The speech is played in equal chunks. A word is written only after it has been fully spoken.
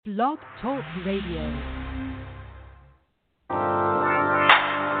Blog Talk Radio.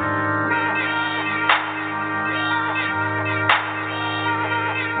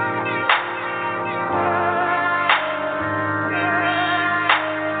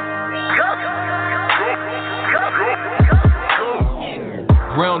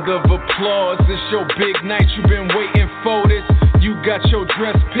 Round of applause, it's your big night, you've been waiting for this. You got your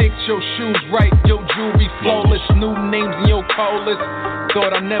dress picked, your shoes right, your jewelry flawless, new names in your call list.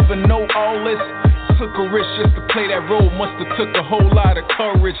 Thought I never know all this. Took a risk just to play that role, musta took a whole lot of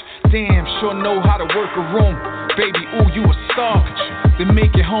courage. Damn, sure know how to work a room. Baby, ooh, you a star. Then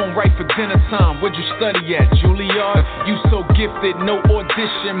make it home right for dinner time. Where'd you study at, Juilliard? You so gifted, no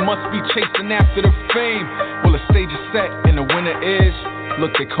audition, must be chasing after the fame. Well, the stage is set and the winner is,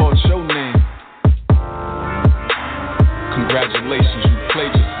 look, they called your name. Congratulations, you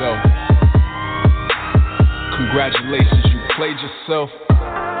played yourself. Congratulations, you played yourself.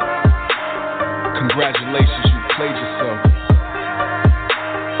 Congratulations, you played yourself.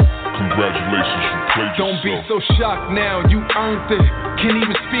 Congratulations, you played yourself. Don't be so shocked now, you earned it. Can't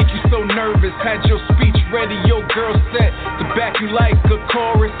even speak, you so nervous. Had your speech ready, your girl set to back you like a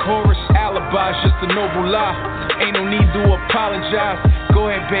chorus. Alibi's just a noble lie. Ain't no need to apologize. Go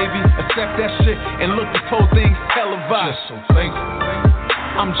ahead, baby, accept that shit and look, this whole thing's televised. Just so thankful.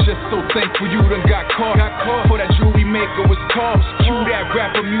 I'm just so thankful you done got caught. For that jewelry maker was called. Cue that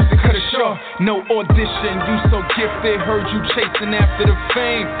rapper music, cut it short. No audition, you so gifted. Heard you chasing after the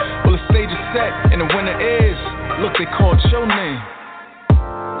fame. Well, the stage is set and the winner is, look, they called your name.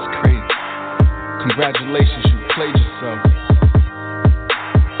 It's crazy. Congratulations, you played yourself.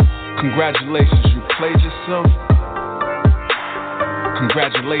 Congratulations, you played yourself.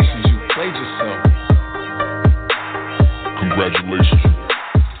 Congratulations, you played yourself. Congratulations, you.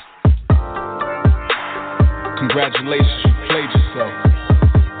 Congratulations, you played yourself.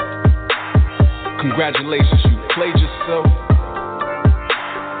 Congratulations, you played yourself.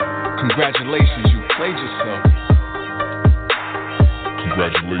 Congratulations, you played yourself.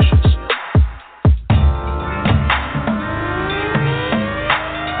 Congratulations.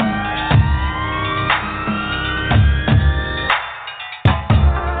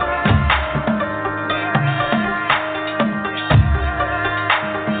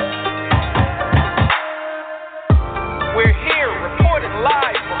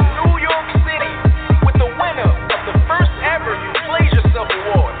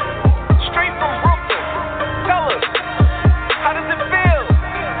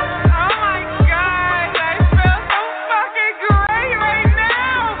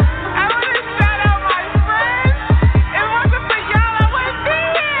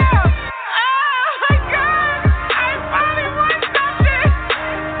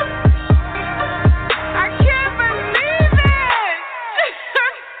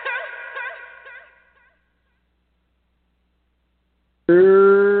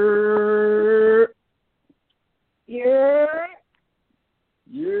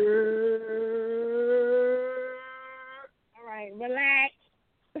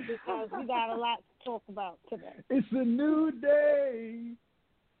 It's a new day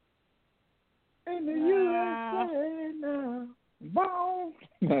in the USA now. Boom.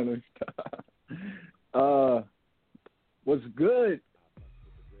 No, stop. What's good?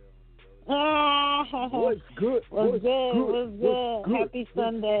 What's good? What's good? Happy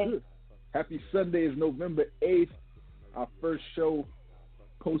Sunday. Good? Happy Sunday is November 8th. Our first show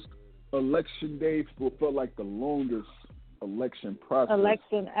post-election day. What felt like the longest election process.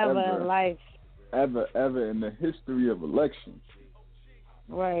 Election ever in life. Ever in the history of elections.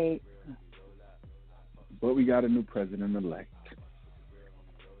 Right. But we got a new president-elect.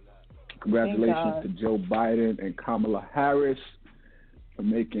 Congratulations to Joe Biden and Kamala Harris for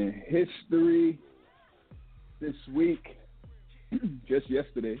making history this week. Just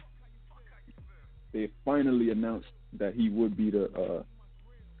yesterday, they finally announced that he would be the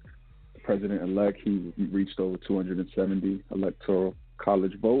president-elect. He reached over 270 electoral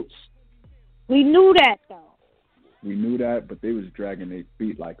college votes. We knew that, though. We knew that, but they was dragging their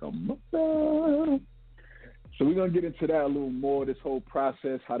feet like a mother. So we're going to get into that a little more, this whole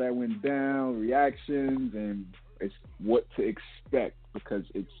process, how that went down, reactions, and it's what to expect because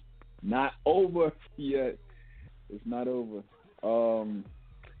it's not over yet. It's not over.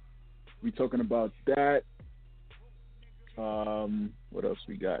 We talking about that. What else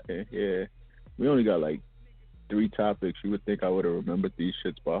we got in here? We only got like 3 topics. You would think I would have remembered these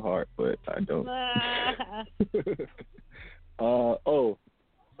shits by heart, but I don't.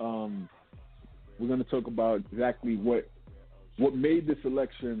 We're going to talk about exactly what made this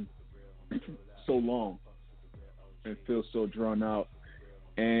election so long and feel so drawn out.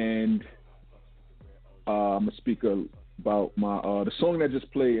 and I'm gonna speak about my the song that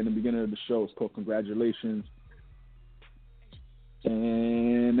just played in the beginning of the show. It's called "Congratulations,"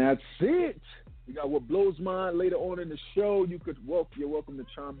 and that's it. We got what blows mine later on in the show. You're welcome to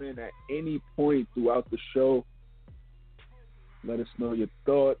chime in at any point throughout the show. Let us know your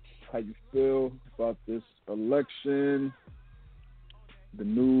thoughts, how you feel about this election, the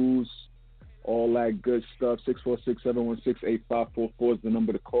news, all that good stuff. 646-716-8544 is the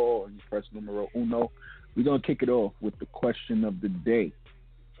number to call, and you press numero uno. We're going to kick it off with the question of the day.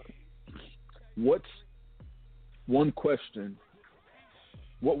 What one question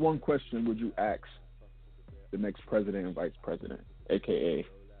would you ask the next president and vice president, a.k.a.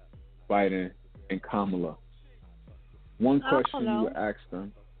 Biden and Kamala? One question you would ask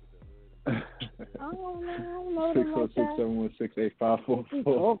them. I don't know.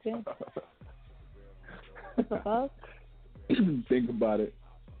 646-716-8544. Think about it.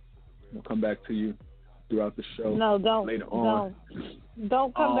 We'll come back to you throughout the show. No, don't. Later on.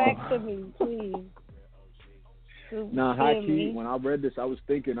 Don't come back to me, please. Nah, high key, when I read this, I was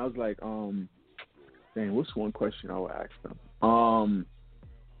thinking, I was like, dang, what's one question I would ask them?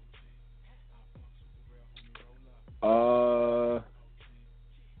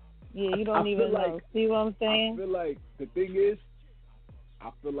 Yeah, you don't even know. See what I'm saying? I feel like the thing is,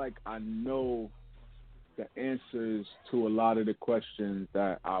 I know the answers to a lot of the questions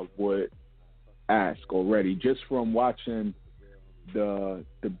that I would ask already, just from watching the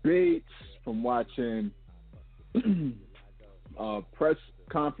debates, from watching press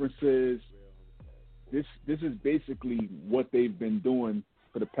conferences. This is basically what they've been doing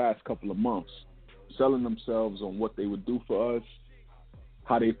for the past couple of months, selling themselves on what they would do for us,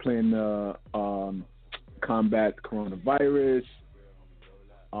 how they plan to combat coronavirus,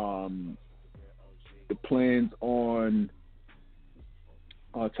 the plans on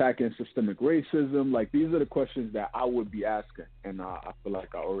attacking systemic racism. Like, these are the questions that I would be asking, and I feel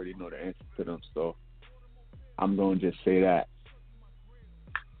like I already know the answer to them, so I'm going to just say that.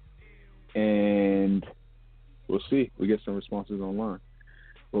 And we'll see. We get some responses online.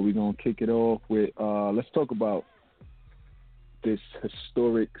 But we're going to kick it off with, let's talk about this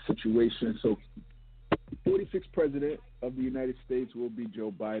historic situation. So, 46th president of the United States will be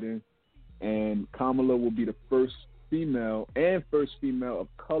Joe Biden, and Kamala will be the first female of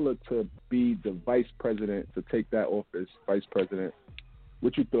color to be the vice president, to take that office, vice president.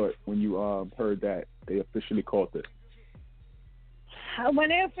 What you thought when you heard that they officially called it?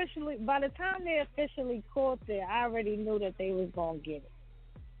 By the time they officially called it, I already knew that they was gonna get it.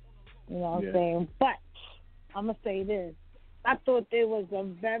 You know what I'm saying? But I'm gonna say this: I thought there was a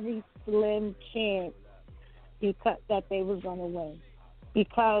very slim chance that they was gonna win,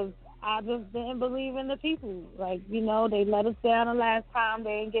 because I just didn't believe in the people. Like, you know, they let us down the last time.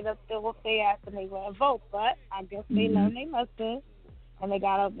 They didn't get up there with their ass and they went and vote. But I guess they learned they must have, and they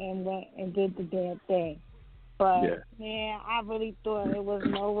got up and went and did the damn thing. But, man, I really thought it was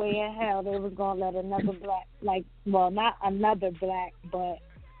no way in hell they was going to let another black, not another black, but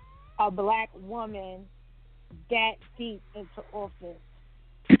a black woman that deep into office.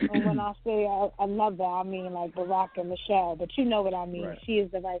 And when I say another, I mean like Barack and Michelle. But you know what I mean. Right. She is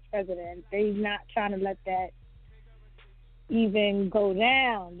the vice president. They're not trying to let that even go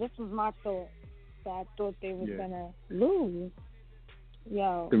down. This was my thought. So I thought they was going to lose.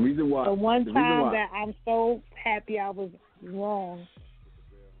 Yo, the reason why that I'm so happy I was wrong.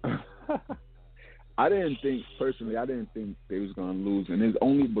 I didn't think they was gonna lose, and it's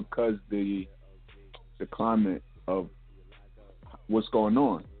only because the climate of what's going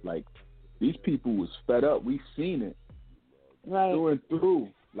on. Like, these people was fed up. We seen it through and through.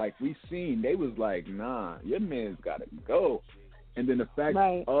 Like, we seen they was like, nah, your man's gotta go. And then the fact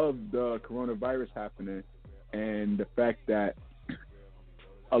of the coronavirus happening, and the fact that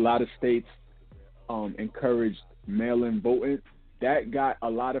a lot of states encouraged mail-in voting, that got a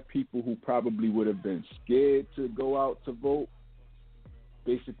lot of people who probably would have been scared to go out to vote,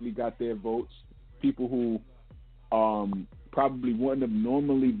 basically got their votes. People who probably wouldn't have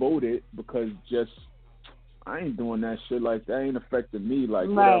normally voted because just, I ain't doing that shit, like, that ain't affecting me, like,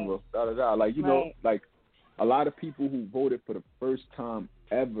 whatever, da-da-da. Like, you know, like, a lot of people who voted for the first time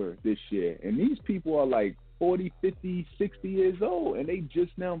ever this year, and these people are like 40, 50, 60 years old, and they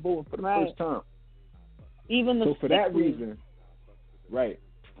just now voting for the first time. Even the so for that reason, the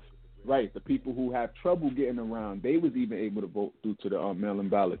people who have trouble getting around, they was even able to vote due to the mail-in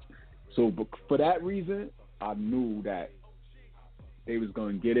ballots. So for that reason, I knew that they was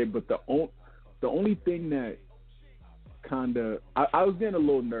going to get it. But the only thing that kind of, I was getting a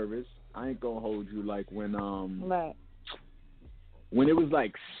little nervous. I ain't going to hold you, like, when when it was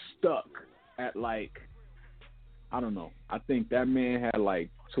like stuck at like, I don't know. I think that man had like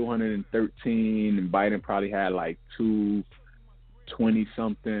 213 and Biden probably had like 220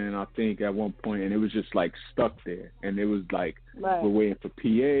 something, I think, at one point, and it was just like stuck there. And it was like, we're waiting for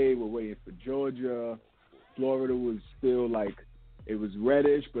PA, we're waiting for Georgia. Florida was still like, it was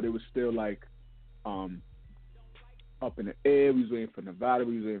reddish, but it was still like up in the air. We was waiting for Nevada,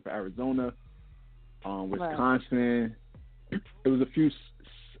 we was waiting for Arizona, Wisconsin. It was a few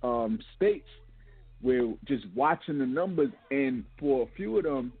states where just watching the numbers, and for a few of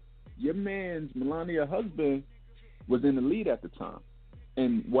them, your man's Melania husband was in the lead at the time.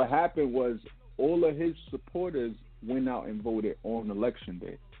 And what happened was all of his supporters went out and voted on election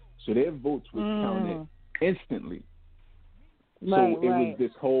day. So their votes was counted instantly. So it was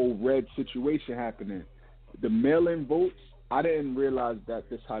this whole red situation happening. The mail-in votes, I didn't realize that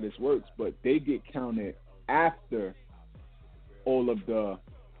this how this works, but they get counted after all of the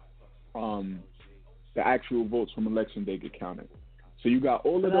actual votes from election day get counted. So you got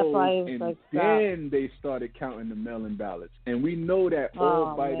all of those, and like then they started counting the mail-in ballots. And we know that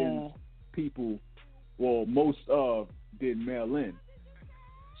all Biden's people, well, most of, did mail-in.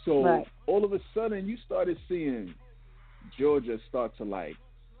 So all of a sudden, you started seeing Georgia start to, like,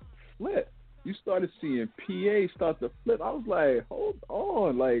 flip. You started seeing PA start to flip. I was like, hold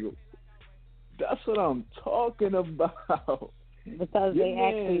on. Like, that's what I'm talking about. Because they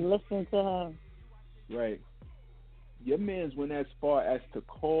actually listened to him. Right. Your man's went as far as to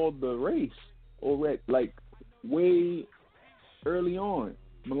call the race already, like, way early on.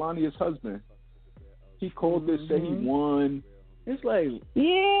 Melania's husband. He called this, said he won. It's like,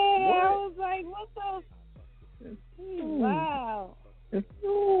 yeah, what? I was like, what the? Wow.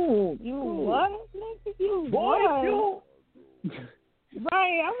 You what? You what?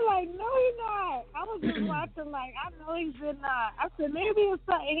 Right, I'm like, no, he's not. I was just watching like, I know he's not. I said, maybe it's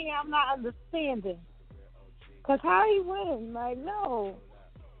something here I'm not understanding. Because how he win? Like, no.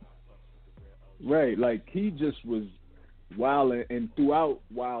 Right, like, he just was wilding, and throughout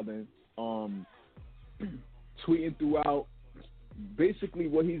wilding, tweeting throughout, basically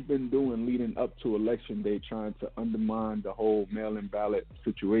what he's been doing leading up to Election Day, trying to undermine the whole mail-in ballot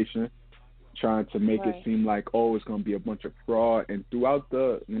situation, trying to make it seem like, oh, it's going to be a bunch of fraud. And throughout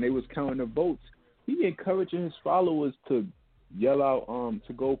when they was counting the votes, he encouraging his followers to yell out,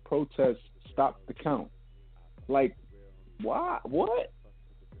 to go protest, stop the count. Like, why? What?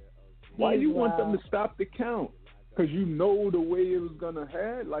 Why you want them to stop the count? Because you know the way it was going to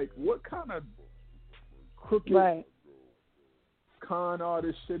head? Like, what kind of crooked con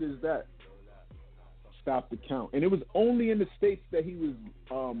artist shit is that? Stop the count. And it was only in the states that he was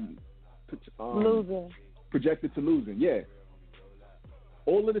losing, projected to losing. Yeah,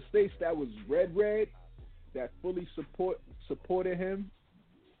 all of the states that was red, that fully supported him,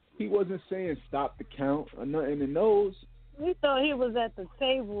 he wasn't saying stop the count or nothing in those. We thought he was at the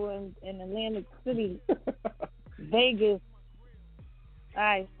table in Atlantic City, Vegas. All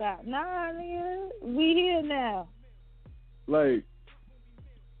right, stop. Nah, nigga, we here now. Like,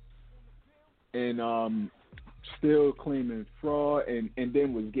 and still claiming fraud, and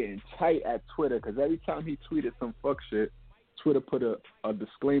then was getting tight at Twitter, because every time he tweeted some fuck shit, Twitter put a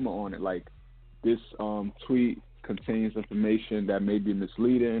disclaimer on it, like, this tweet contains information that may be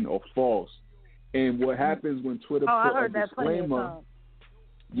misleading or false. And what happens when Twitter put a disclaimer?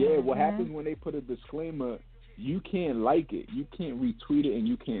 Yeah, what happens when they put a disclaimer? You can't like it, you can't retweet it, and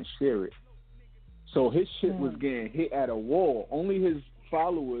you can't share it. So his shit was getting hit at a wall. Only his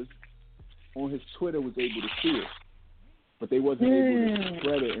followers on his Twitter was able to see it, but they wasn't able to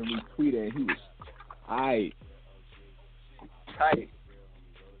spread it and retweet it. And he was tight.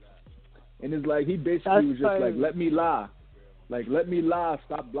 And it's like he basically was just like, let me lie. Like, let me lie.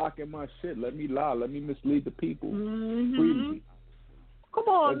 Stop blocking my shit. Let me lie. Let me mislead the people. Freely. Come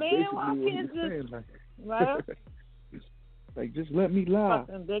on, That's man. I can't just saying, like, like, just let me lie.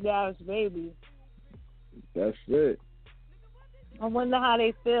 Fucking big ass baby. That's it. I wonder how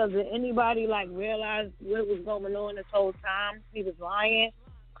they feel. Did anybody like realize what was going on this whole time? He was lying,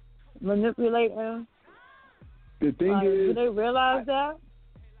 manipulating. The thing is, do they realize that?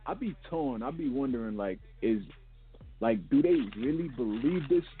 I be torn. I be wondering, like, do they really believe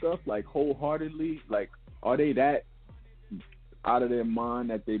this stuff, like, wholeheartedly? Like, are they that out of their mind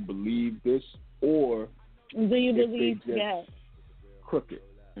that they believe this, or do you believe that crooked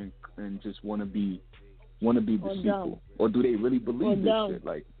and just want to be deceitful, or do they really believe this shit?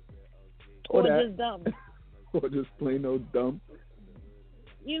 Like, or just dumb, or just plain old dumb.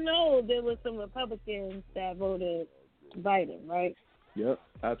 You know, there were some Republicans that voted Biden, right? Yep,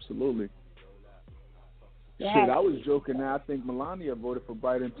 absolutely. Shit, I was joking now. I think Melania voted for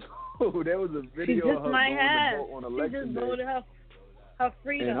Biden too. There was a video of her going to vote on election day. She just voted her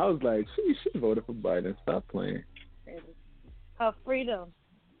freedom. And I was like, she voted for Biden. Stop playing. Her freedom.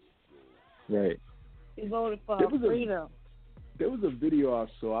 Right. She voted for her freedom. There was a video I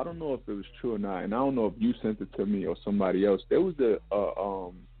saw. I don't know if it was true or not, and I don't know if you sent it to me or somebody else. There was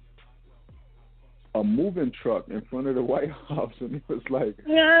a moving truck in front of the White House, and it was like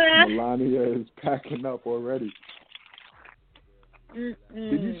Melania is packing up already. Did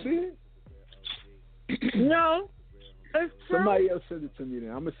you see it? No. Somebody else sent it to me. Then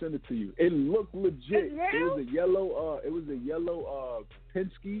I'm gonna send it to you. It looked legit. It was a yellow.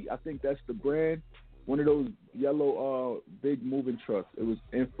 Penske. I think that's the brand. One of those yellow big moving trucks. It was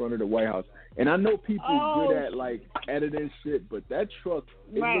in front of the White House. And I know people good at like editing shit, but that truck,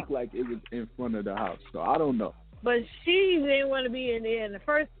 it looked like it was in front of the house. So I don't know. But she didn't want to be in there in the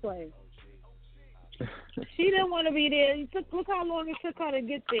first place. She didn't want to be there. Look how long it took her to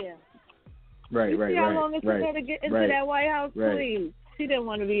get there. Right. See how long it took her to get into that White House, please. She didn't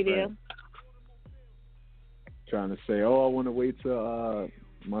want to be there. Trying to say, I want to wait till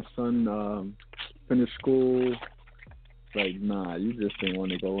my son finish school. Like, nah, you just didn't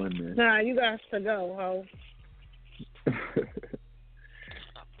want to go in there. Nah, you got to go, ho.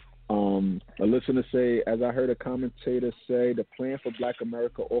 A listener say, as I heard a commentator say, the plan for Black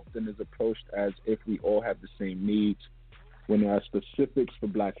America often is approached as if we all have the same needs. When there are specifics for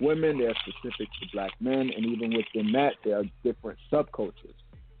Black women, there are specifics for Black men, and even within that, there are different subcultures.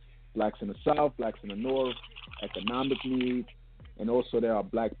 Blacks in the South, Blacks in the North, economic needs, and also there are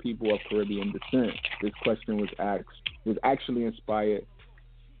Black people of Caribbean descent. This question was actually inspired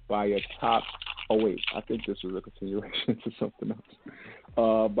by a top. Oh wait, I think this was a continuation to something else.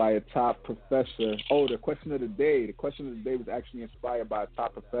 By a top professor. Oh, the question of the day. The question of the day was actually inspired by a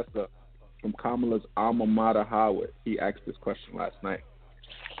top professor from Kamala's alma mater, Howard. He asked this question last night.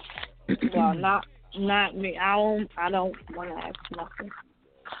 Well, not me. I don't want to ask nothing.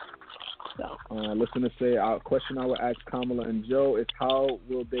 So. Listen to say, our question I would ask Kamala and Joe is how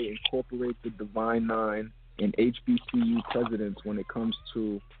will they incorporate the Divine Nine and HBCU presidents when it comes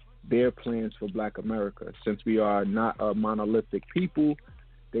to their plans for Black America? Since we are not a monolithic people,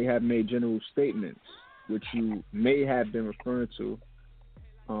 they have made general statements, which you may have been referring to,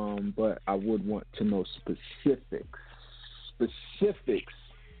 but I would want to know specifics,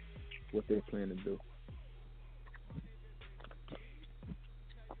 what they plan to do.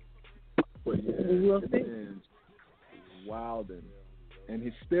 But yeah, man's wilding, and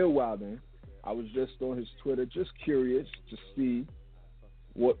he's still wilding. I was just on his Twitter, just curious to see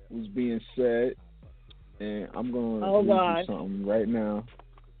what was being said, and I'm going to read you something right now.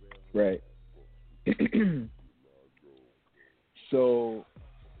 Right. So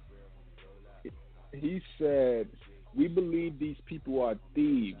he said, "We believe these people are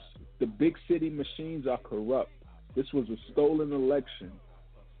thieves. The big city machines are corrupt. This was a stolen election.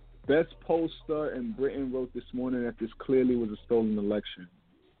 Best pollster in Britain wrote this morning that this clearly was a stolen election.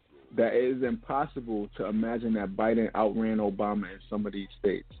 That it is impossible to imagine that Biden outran Obama in some of these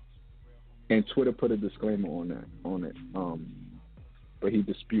states." And Twitter put a disclaimer on it. But he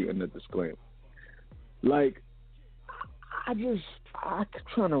disputing the disclaimer. Like, I'm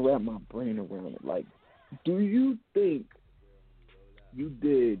trying to wrap my brain around it. Like, do you think you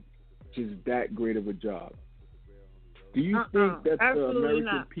did just that great of a job? Do you think that the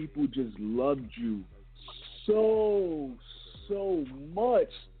American people just loved you so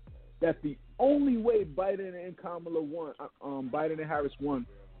much that the only way Biden and Kamala won, Biden and Harris won,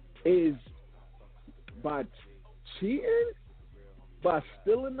 is by cheating, by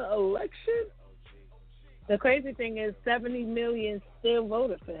stealing the election? The crazy thing is 70 million still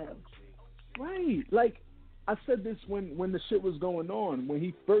voted for him. Right. Like, I said this when the shit was going on. When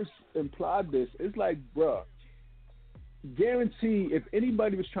he first implied this, it's like, bruh, guarantee if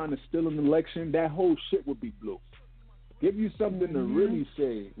anybody was trying to steal an election, that whole shit would be blue. Give you something to really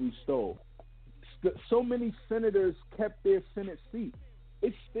say we stole. So many senators kept their Senate seat.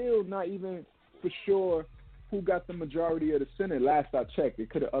 It's still not even for sure who got the majority of the Senate. Last I checked, it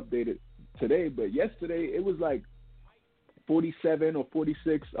could have updated today, but yesterday it was like 47 or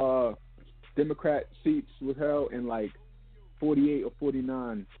 46 Democrat seats was held and like 48 or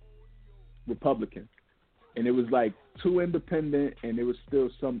 49 Republican. And it was like 2 independent, and there was still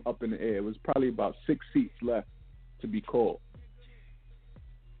some up in the air. It was probably about 6 seats left to be called.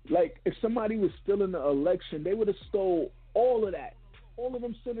 Like, if somebody was still in the election, they would have stole all of that. All of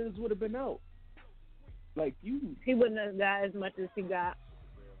them senators would have been out. Like, he wouldn't have got as much as he got.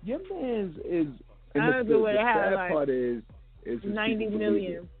 Your man's is. And I the would have sad had like part is 90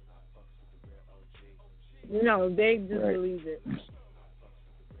 million. No, they just believe it.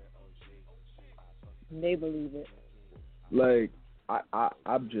 They believe it. Like,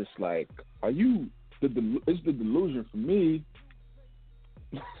 I'm just like, are you? It's the delusion for me.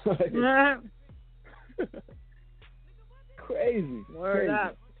 Like, crazy. Word crazy.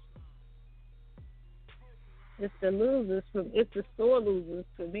 up. It's the losers. It's the store losers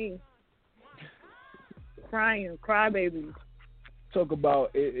for me. Crying, crybabies. Talk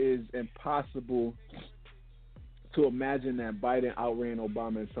about it is impossible to imagine that Biden outran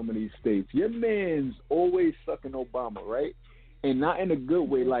Obama in some of these states. Your man's always sucking Obama, right? And not in a good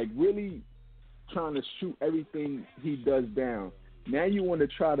way, like really trying to shoot everything he does down. Now you want to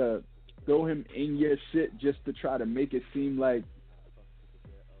try to throw him in your shit just to try to make it seem like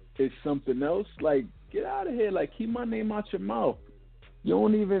it's something else. Like, get out of here. Like, keep my name out your mouth. You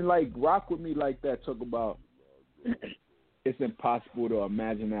don't even, like, rock with me like that. Talk about it's impossible to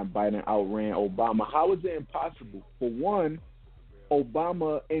imagine that Biden outran Obama. How is it impossible? For one,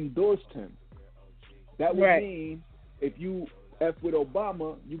 Obama endorsed him. That would mean if you F with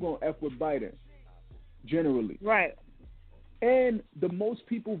Obama, you're going to F with Biden, generally. Right. And the most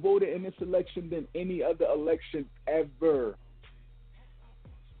people voted in this election than any other election ever.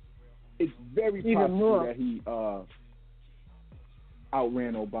 It's very possible that he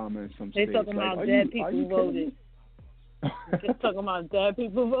outran Obama in some states. They talking about dead people voted. Just talking about dead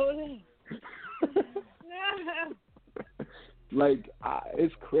people voting. Like,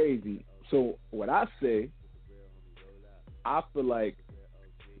 it's crazy. So what I say, I feel like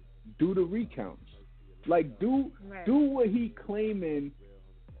do the recounts. Like, do what he claiming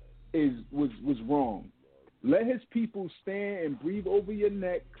was wrong. Let his people stand and breathe over your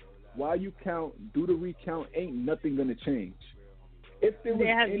neck while you count. Do the recount. Ain't nothing gonna change. If there was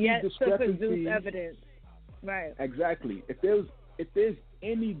any discrepancies, to produce evidence. Right. Exactly. If there's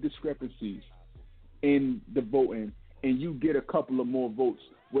any discrepancies in the voting and you get a couple of more votes,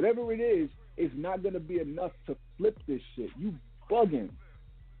 whatever it is, it's not gonna be enough to flip this shit. You bugging.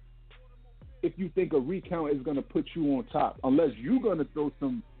 If you think a recount is gonna put you on top, unless you're gonna throw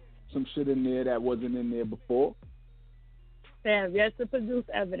some shit in there that wasn't in there before. They have yet to produce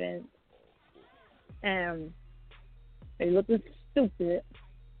evidence, and they looking stupid.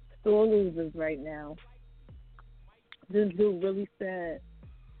 Still losers right now. This dude really said,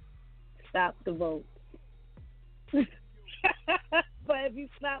 "Stop the vote." But if you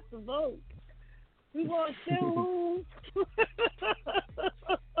stop the vote, we gonna still lose.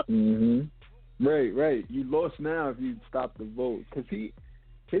 Mhm. Right. You lost now if you stop the vote, because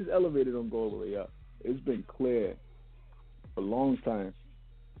his elevator don't go all the way up. It's been clear for a long time.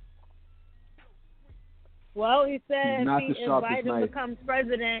 Well, he said not if the sharpest Biden knife. becomes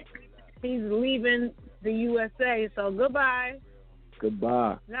president, he's leaving the USA. So goodbye.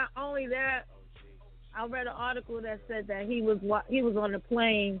 Goodbye. Not only that, I read an article that said that he was on the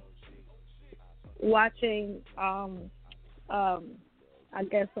plane watching, I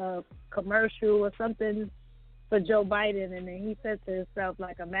guess a commercial or something for Joe Biden, and then he said to himself,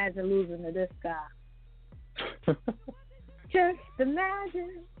 like, imagine losing to this guy. Just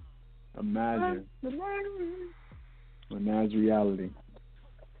imagine. Imagine. When that's reality.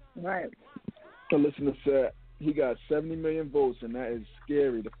 Right. The listener said he got 70 million votes, and that is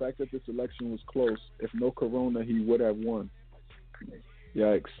scary. The fact that this election was close, if no corona, he would have won.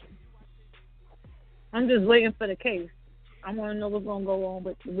 Yikes. I'm just waiting for the case. I want to know what's going to go on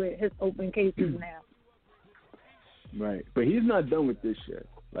with his open cases now. Right. But he's not done with this yet.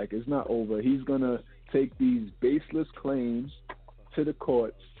 Like, it's not over. He's going to take these baseless claims to the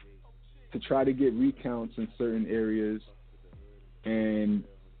courts to try to get recounts in certain areas. And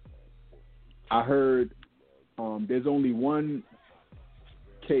I heard there's only one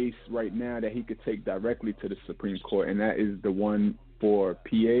case right now that he could take directly to the Supreme Court, and that is the one for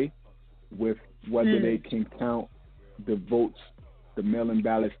PA with whether they can count the votes, the mail-in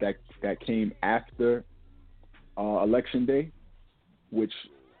ballots that came after Election Day, which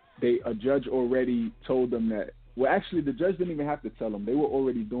a judge already told them that. Well, actually, the judge didn't even have to tell them. They were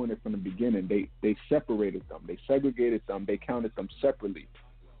already doing it from the beginning. They separated them. They segregated them. They counted them separately.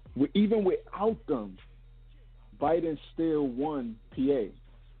 Even without them, Biden still won PA.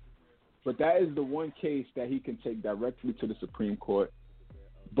 But that is the one case that he can take directly to the Supreme Court.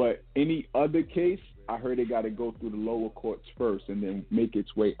 But any other case, I heard it got to go through the lower courts first and then make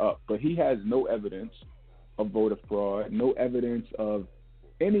its way up. But he has no evidence of voter fraud, no evidence of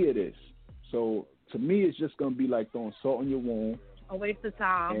any of this. So to me, it's just going to be like throwing salt on your wound. A waste of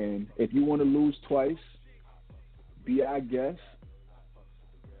time. And if you want to lose twice, be our guest.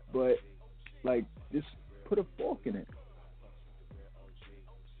 But, like, just put a fork in it.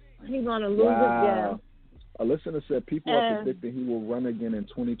 He's going to lose again. A listener said people are predicting he will run again in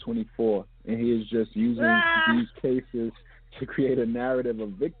 2024, and he is just using these cases to create a narrative of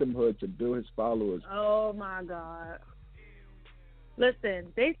victimhood to build his followers. Oh, my God. Listen,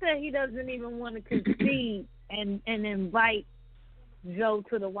 they said he doesn't even want to concede and invite Joe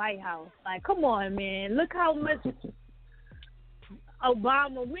to the White House. Like, come on, man. Look how much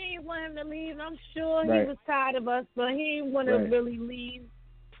Obama, we didn't want him to leave. I'm sure he was tired of us, but he didn't want to really leave.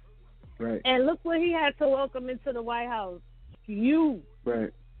 Right. And look what he had to welcome into the White House. You.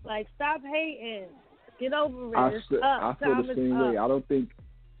 Right. Like, stop hating. Get over it. I feel Time the same way. I don't think,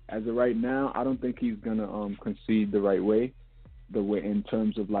 as of right now, I don't think he's gonna concede the right way. The way in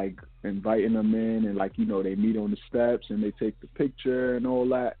terms of like inviting them in and like, you know, they meet on the steps and they take the picture and all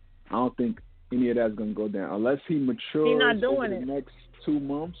that. I don't think any of that's gonna go down unless he matures over the next 2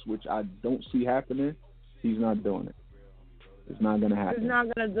 months, which I don't see happening. He's not doing it. It's not gonna happen. He's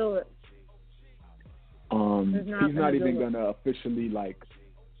not gonna do it. He's not even gonna officially like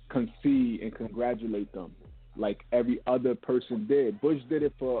concede and congratulate them like every other person did. Bush did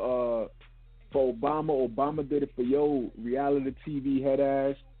it for Obama. Obama did it for reality TV head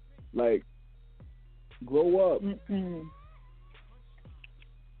ass. Like, grow up.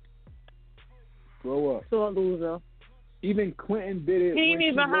 Grow up. So a loser. Even Clinton did it. He didn't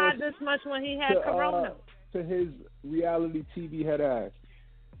even hide this much when he had Corona. To his reality TV head ass.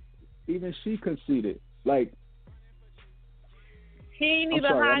 Even she conceded. Like, he didn't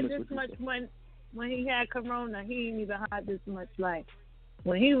even hide this much when he had Corona. He didn't even hide this much. Like,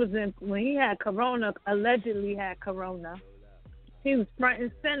 when he had Corona, allegedly had Corona, he was front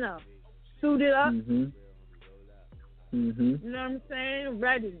and center, suited up. You know what I'm saying?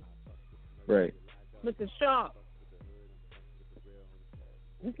 Ready. Right. Looking sharp.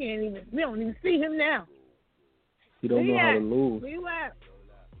 We don't even see him now. He don't know how to lose. Where you at?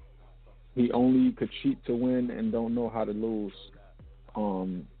 He only could cheat to win and don't know how to lose.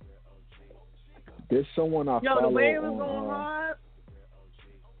 There's someone I follow. The way it was going hard.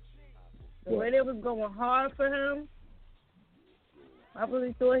 The way they was going hard for him, I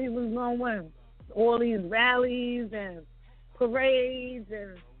really thought he was going to win. All these rallies and parades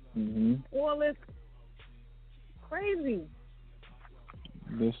and all this crazy.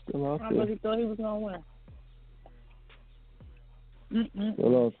 They're still out there. I really thought he was going to win.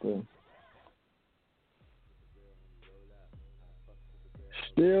 Still out there.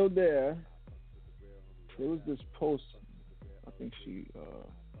 Still there. There was this post. I think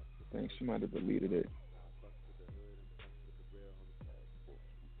she might have deleted it.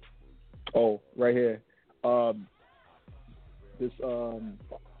 Oh, right here. This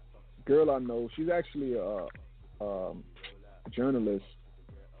girl I know, she's actually a journalist.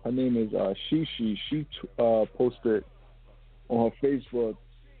 Her name is Shishi. She posted on her Facebook.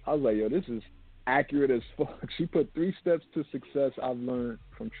 I was like, yo, this is accurate as fuck. She put 3 steps to success I've learned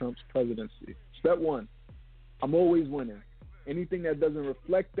from Trump's presidency. Step 1, I'm always winning. Anything that doesn't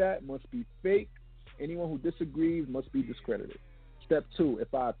reflect that must be fake. Anyone who disagrees must be discredited. Step 2,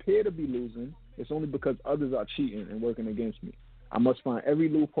 if I appear to be losing, it's only because others are cheating and working against me. I must find every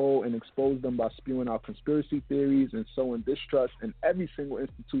loophole and expose them by spewing out conspiracy theories and sowing distrust in every single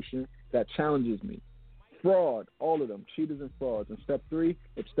institution that challenges me. Fraud, all of them, cheaters and frauds. And step 3,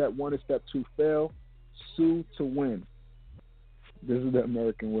 if step 1 and step 2 fail, sue to win. This is the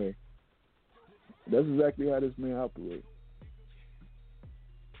American way. That's exactly how this man operates.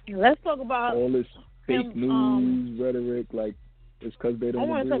 Let's talk about all this fake news rhetoric. Like, it's because they don't. I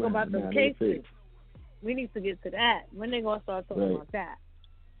want to talk about the cases. Fake. We need to get to that. When they gonna start talking about that?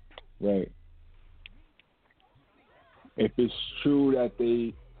 Right. If it's true that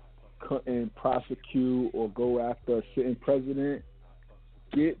they couldn't prosecute or go after a sitting president,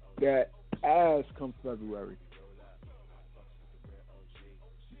 get that ass come February.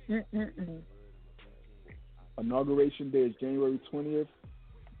 Inauguration day is January 20th.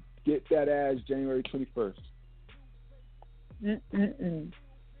 Get that ass January 21st.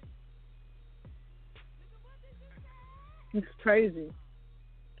 It's crazy.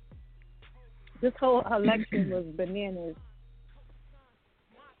 This whole election was bananas.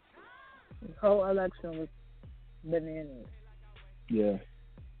 This whole election was bananas. Yeah.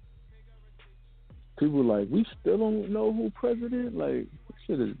 People like, we still don't know who president? Like,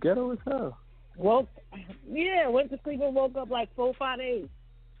 shit is ghetto as hell. Well, yeah, went to sleep and woke up like 4-5 days.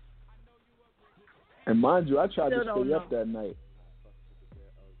 And mind you, I tried to stay up that night.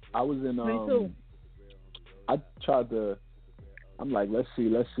 I was in, Me too. I tried to, I'm like, let's see,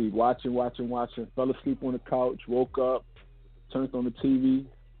 watching, fell asleep on the couch, woke up, turned on the TV,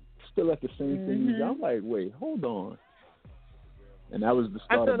 still at the same thing. I'm like, wait, hold on. And that was the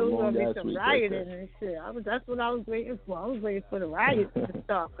I start thought of it a was long gonna ass be some week. rioting and shit. That's what I was waiting for. I was waiting for the riots to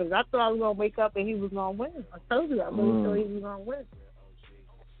start because I thought I was gonna wake up and he was gonna win. I told you I really thought he was gonna win.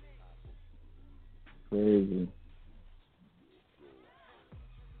 Crazy.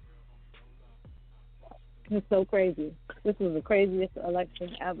 It's so crazy. This was the craziest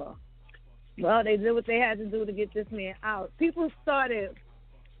election ever. Well, they did what they had to do to get this man out. People started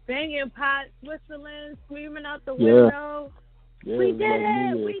banging pots, whistling, screaming out the window. Yeah, We did like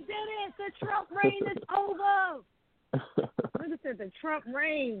it! We did it! The Trump reign is over! Look at the Trump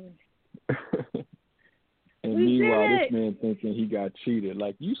reign. And we meanwhile, did this man thinking he got cheated.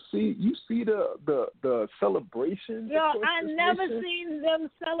 Like you see the celebration. Yo, I never seen them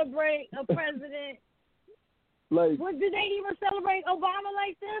celebrate a president. Like, what did they even celebrate Obama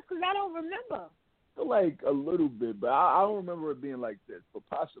like this? Because I don't remember. Like a little bit, but I don't remember it being like this. But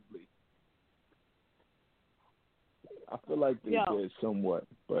possibly, I feel like they did somewhat.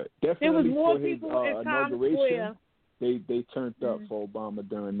 But definitely there was more for his people in Times inauguration, Square. They turned up for Obama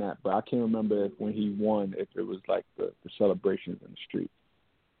during that. But I can't remember if when he won, if it was like the celebrations in the street.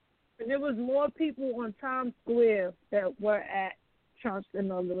 And there was more people on Times Square that were at Trump's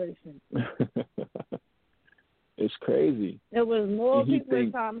inauguration. It's crazy. There was more people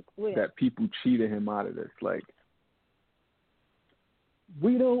in Times Square. That people cheated him out of this. Like,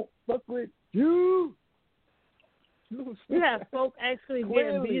 we don't fuck with you. Yeah, folks actually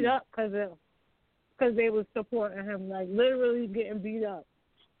getting beat up because they was supporting him. Like, literally getting beat up.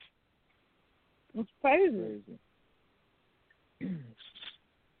 It's crazy.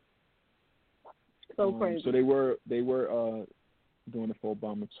 So crazy. So they were doing it for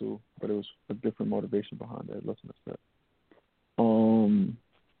Obama too, but it was a different motivation behind it. Listen to that.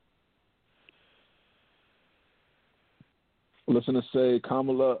 Listen to say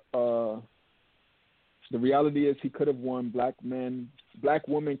Kamala. The reality is he could have won. Black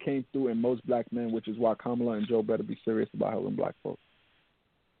women came through, and most black men, which is why Kamala and Joe better be serious about helping black folks.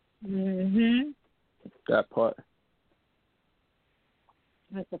 Mhm. That part.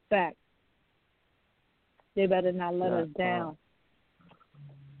 That's a fact. They better not let us down.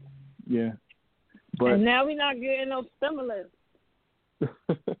 Yeah. But and now we're not getting no stimulus.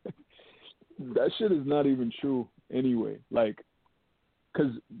 That shit is not even true anyway. Like,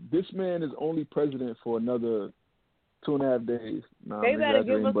 because this man is only president for another 2.5 days. No, they better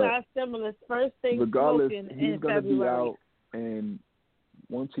give us our stimulus first thing regardless, smoking he's in gonna February. be out, and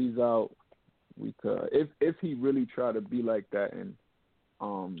once he's out, we could. If he really tried to be like that, and I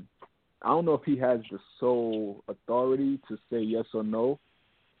don't know if he has the sole authority to say yes or no.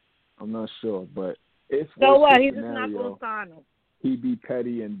 I'm not sure, but if so what, he's just not gonna sign him. He be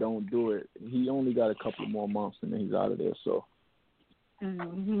petty and don't do it. He only got a couple more months and then he's out of there. So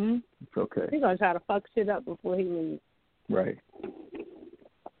it's okay. He's gonna try to fuck shit up before he leaves. Right.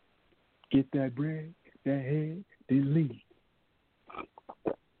 Get that bread, that head, then leave.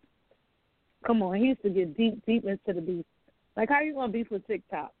 Come on, he used to get deep into the beef. Like, how you gonna beef with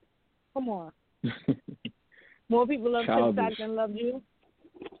TikTok? Come on. More people love TikTok than love you.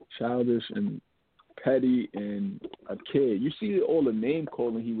 Childish and petty and a kid. You see all the name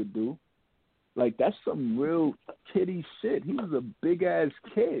calling he would do. Like, that's some real kiddie shit. He was a big ass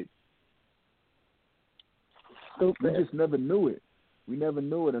kid. Stupid. We just never knew it. We never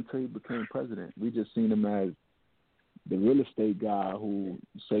knew it until he became president. We just seen him as the real estate guy who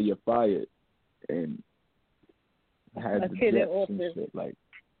say you're fired and had the jets and shit. Like,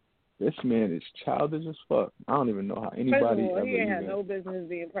 this man is childish as fuck. I don't even know how anybody First of all, ever he ain't had no business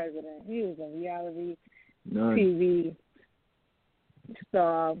being president. He was a reality None. TV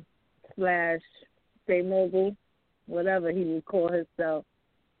star / say mogul, whatever he would call himself.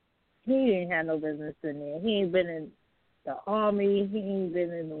 He ain't had no business in there. He ain't been in the army. He ain't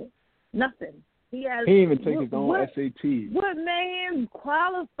been in nothing. He ain't even take his own SAT. What made him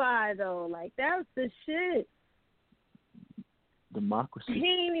qualify though? Like, that's the shit. Democracy. He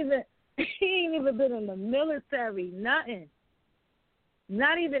ain't even been in the military. Nothing.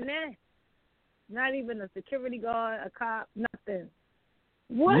 Not even that. Not even a security guard, a cop, nothing.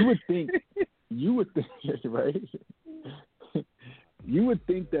 What? You would think, right? You would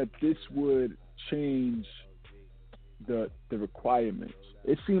think that this would change the requirements.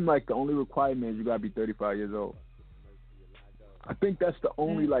 It seemed like the only requirement is you gotta be 35 years old. I think that's the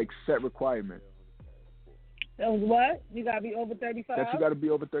only set requirement. What? You gotta be over 35? That you gotta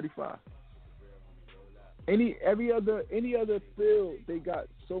be over 35. Any other field, they got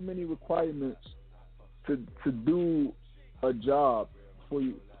so many requirements to do a job for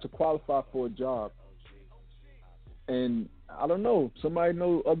you, to qualify for a job. And I don't know. Somebody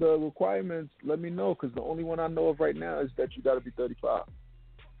know other requirements? Let me know, because the only one I know of right now is that you got to be 35.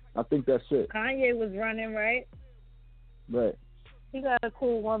 I think that's it. Kanye was running, right? Right. He got a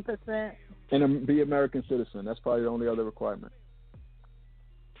cool 1%. And be American citizen. That's probably the only other requirement.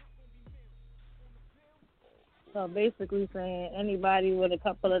 So basically saying anybody with a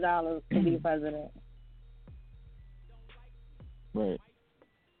couple of dollars can be president. Right.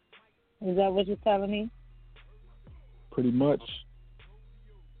 Is that what you're telling me? Pretty much.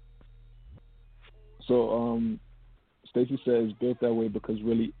 So, Stacey says built that way because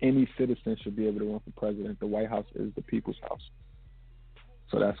really any citizen should be able to run for president. The White House is the people's house.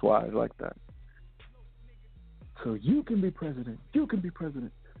 So that's why it's like that. So you can be president. You can be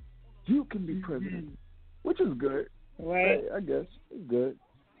president. You can be president. Which is good. Right. I guess it's good.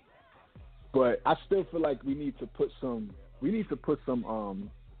 But I still feel like we need to put some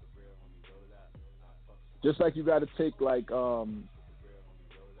just like you got to take like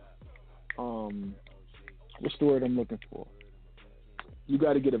what's the word I'm looking for? You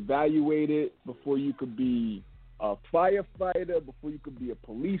got to get evaluated before you could be a firefighter, before you could be a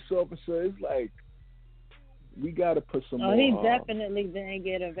police officer. It's like we got to put some more. He definitely didn't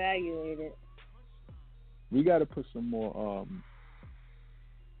get evaluated. We got to put some more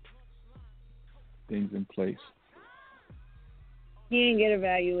things in place. He didn't get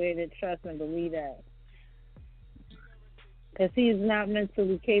evaluated, trust and believe that. Because he's not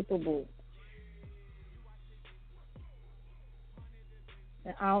mentally capable.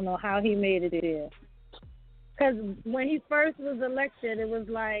 And I don't know how he made it there. Because when he first was elected, it was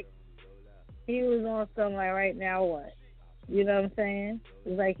like he was on something like, right now what? You know what I'm saying?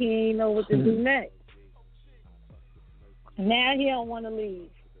 It's like he ain't know what to do next. Now he don't want to leave.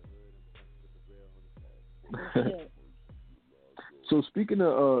 So speaking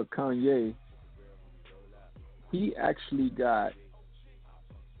of Kanye, he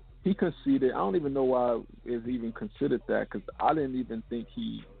conceded. I don't even know why it's even considered that, because I didn't even think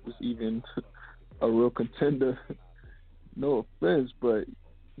he was even a real contender. No offense, but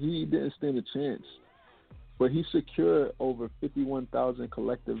he didn't stand a chance. But he secured over 51,000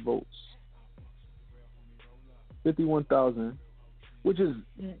 collective votes. 51,000, which is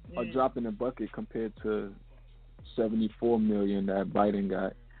a drop in the bucket compared to 74 million that Biden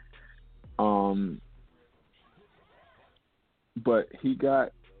got. But he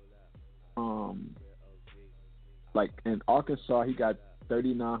got like in Arkansas he got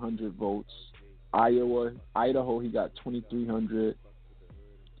 3,900 votes. Idaho he got 2,300.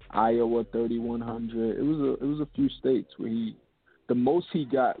 Iowa 3,100. It was a few states where the most he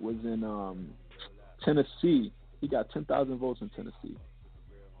got was in Tennessee. He got 10,000 votes in Tennessee.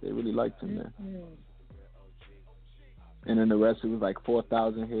 They really liked him there. And then the rest, it was like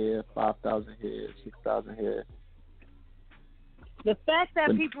 4,000 here, 5,000 here, 6,000 here. The fact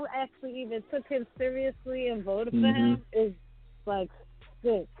that people actually even took him seriously and voted for him is like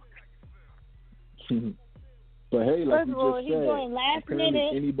good. But hey, like First of all, you just said, last apparently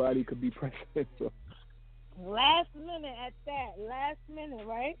minute. Anybody could be president. So. Last minute at that. Last minute,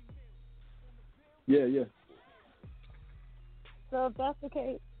 right? Yeah. So if that's the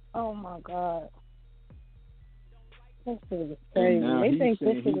case, oh my God. This shit is crazy. And now they he's think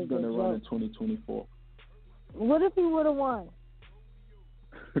saying this shit he's is going to run joke. in 2024. What if he would have won?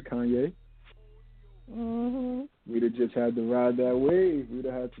 Kanye? We'd have just had to ride that wave. We'd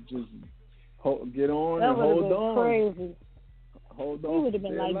have had to just get on that and hold been on. Crazy. Hold on. He would have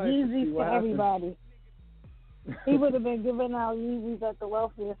been like Yeezys to everybody. He would have been giving out Yeezys at the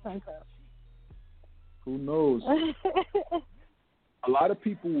welfare center. Who knows? A lot of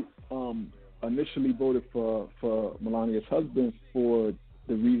people initially voted for Melania's husband for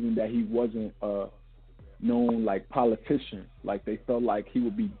the reason that he wasn't a known like politician. Like they felt like he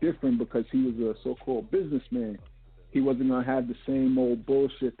would be different because he was a so-called businessman. He wasn't gonna have the same old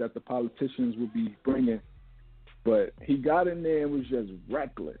bullshit that the politicians would be bringing. But he got in there and was just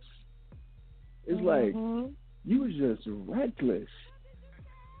reckless. It's like you was just reckless,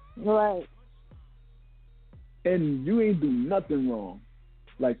 right? And you ain't do nothing wrong.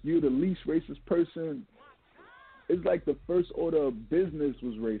 Like you're the least racist person. It's like the first order of business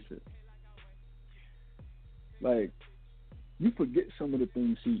was racist. Like you forget some of the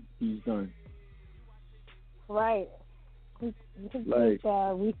things he's done. Right. We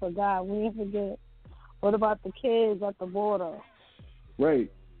forgot. We didn't forget. What about the kids at the border?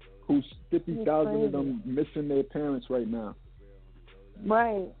 Right. Who's 50,000 of them missing their parents right now?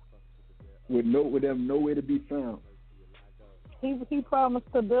 Right. With them nowhere to be found. He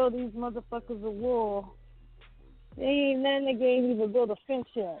promised to build these motherfuckers a wall. They ain't none that gave even build a fence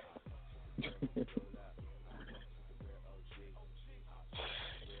yet.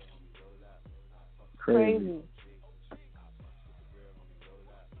 Crazy.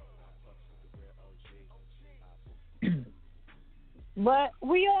 But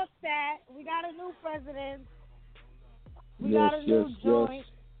we all set. We got a new president. We got a new joint. Yes.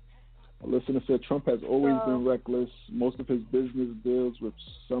 A listener said Trump has always been reckless. Most of his business deals with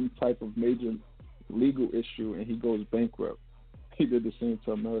some type of major legal issue, and he goes bankrupt. He did the same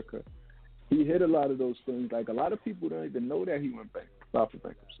to America. He hit a lot of those things. Like, a lot of people don't even know that he went filed for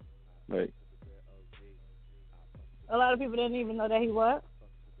bankruptcy. Like, a lot of people didn't even know that he what?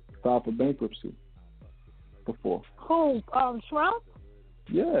 Filed for bankruptcy before. Who? Trump?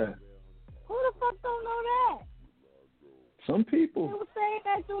 Yeah. Who the fuck don't know that? Some people. They were saying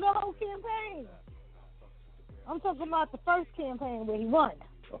that through the whole campaign. I'm talking about the first campaign where he won.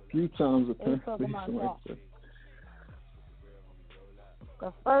 A few times. They were talking about that.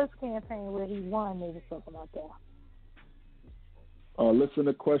 The first campaign where he won, they were talking about that.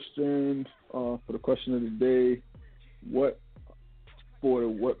 Listener question for the question of the day. What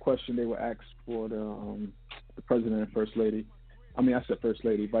question they were asked for the president and first lady? I mean, I said first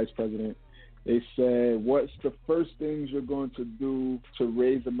lady, vice president. They said, what's the first things you're going to do to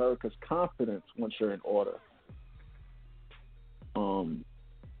raise America's confidence once you're in order?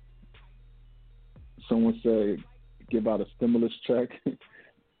 Someone said, give out a stimulus check.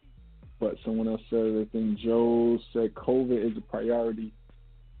 But someone else said, I think Joe said, COVID is a priority.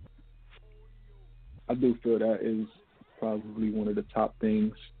 I do feel that is probably one of the top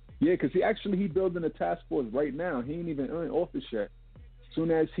things. Yeah, because he building a task force right now. He ain't even in office yet. As soon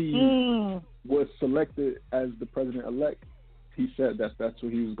as he was selected as the president-elect, he said that's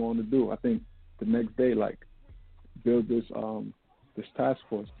what he was going to do. I think the next day, like, build this task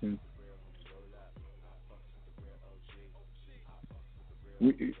force team.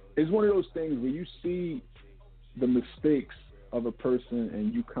 It's one of those things where you see the mistakes of a person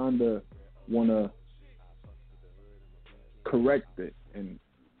and you kind of want to correct it, and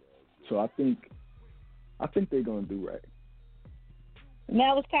so I think they're gonna do right.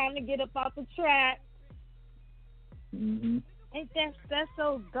 Now it's time to get up off the track. Mm-hmm. Ain't that's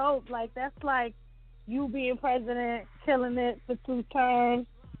so dope? Like, that's like you being president, killing it for 2 terms.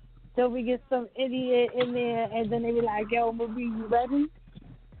 So we get some idiot in there, and then they be like, "Yo, Marie, you ready?"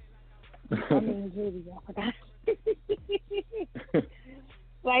 I mean, Judy, I forgot.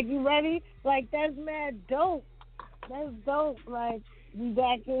 Like, you ready? Like, that's mad dope. That's dope. Like, we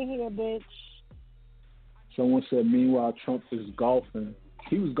back in here, bitch. Someone said, meanwhile, Trump is golfing.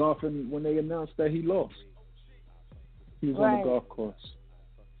 He was golfing when they announced that he lost. He was on the golf course.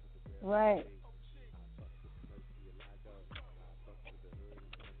 Right.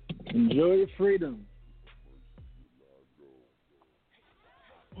 Enjoy your freedom.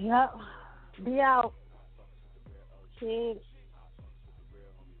 Yep. Be out. Kid.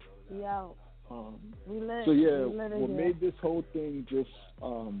 Be out. What made this whole thing just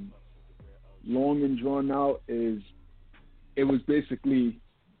long and drawn out is it was basically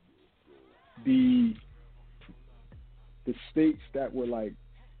the states that were like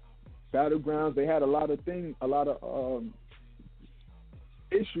battlegrounds. They had a lot of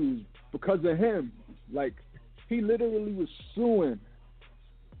issues because of him. Like, he literally was suing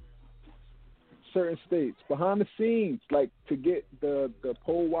certain states behind the scenes, like, to get the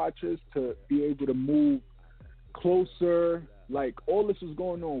poll watchers to be able to move closer. Like, all this was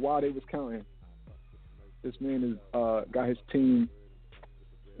going on while they was counting. This man is got his team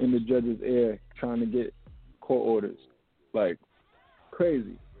in the judge's ear trying to get court orders. Like,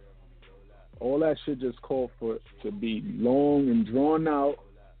 crazy. All that shit just called for it to be long and drawn out.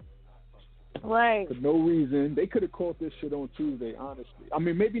 Right. For no reason. They could have caught this shit on Tuesday, honestly. I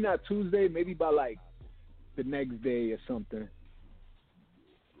mean, maybe not Tuesday, maybe by like the next day or something.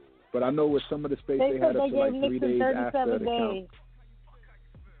 But I know with some of the states they had up to like 3 days after the count.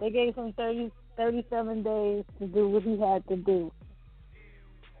 They gave him 37 days to do what he had to do.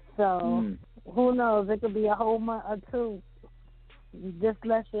 So, who knows? It could be a whole month or two.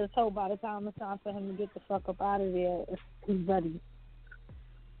 Let's just hope by the time it's time for him to get the fuck up out of there, he's ready.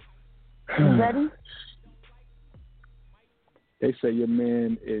 You ready? They say your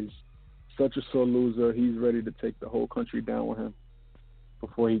man is such a sore loser. He's ready to take the whole country down with him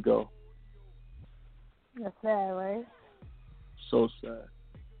before he go. That's sad, right? So sad.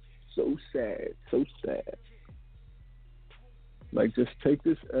 So sad. So sad. Like, just take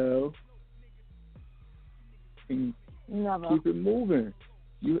this L and keep it moving.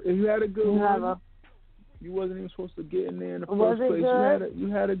 You had a good run. You wasn't even supposed to get in there in the first place. Good?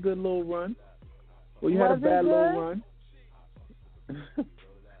 You had a good little run. Well, you had a bad little run.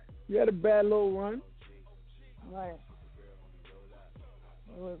 You had a bad little run. Right.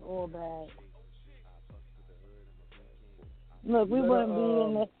 It was all bad. Look, we wouldn't be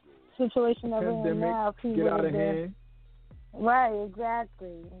in the situation that we're in now if he get would out have of been. hand. Right,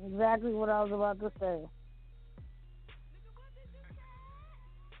 exactly. Exactly what I was about to say.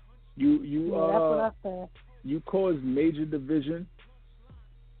 That's what I said. You caused major division.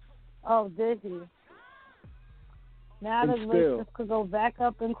 Oh, did he? Now the racists could go back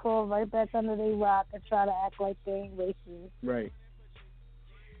up and crawl right back under their rock and try to act like they ain't racist. Right.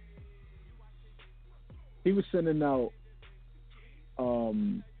 He was sending out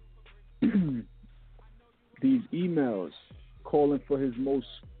these emails calling for his most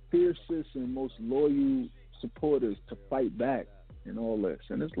fiercest and most loyal supporters to fight back and all this.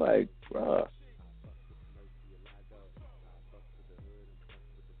 And it's like, bruh.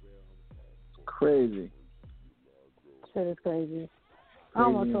 Crazy. Shit is crazy. I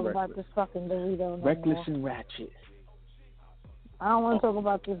don't want to talk about this fucking Dorito no more. Reckless and ratchet. I don't want to talk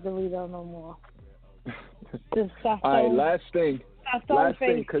about this Dorito no more. All right, last thing,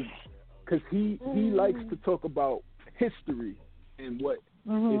 because he likes to talk about history and what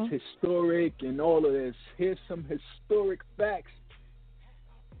is historic and all of this. Here's some historic facts.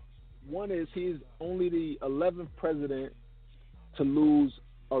 One is he's only the 11th president to lose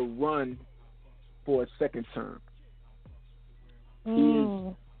a run for a second term. He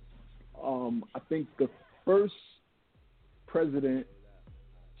is, I think, the first president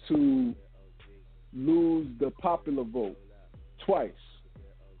to lose the popular vote twice.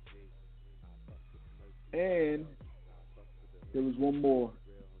 And there was one more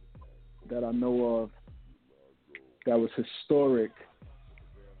that I know of that was historic.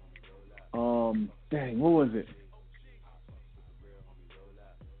 Dang, what was it?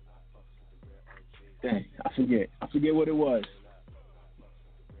 Dang, I forget what it was.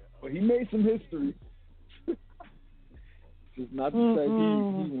 But he made some history. Just not to say he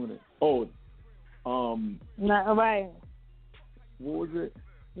won it. Not right. What was it?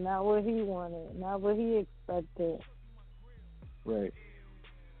 Not what he wanted. Not what he expected. Right.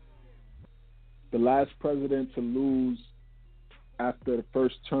 The last president to lose after the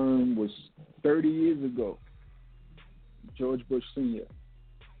first term was 30 years ago. George Bush Sr.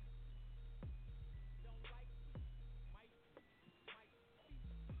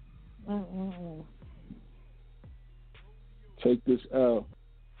 Take this L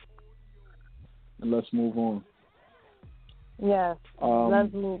and let's move on. Yes,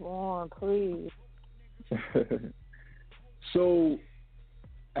 let's move on, please. So,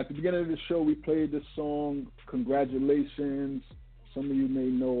 at the beginning of the show, we played this song, Congratulations. Some of you may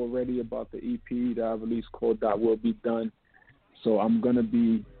know already about the EP that I released called That Will Be Done. So I'm going to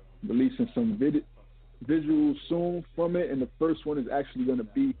be releasing some visuals soon from it, and the first one is actually going to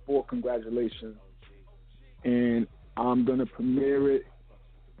be for Congratulations. And I'm going to premiere it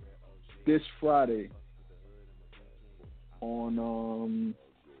this Friday on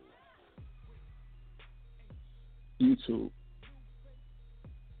YouTube.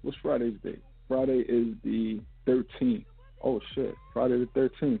 What's Friday's date? Friday is the 13th. Oh, shit. Friday the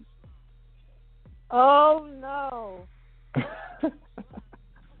 13th. Oh, no.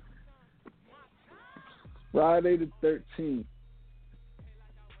 Friday the 13th.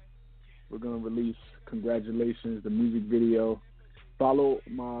 We're going to release Congratulations, the music video. Follow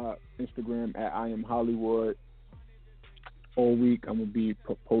my Instagram at I am Holliewood. All week I'm going to be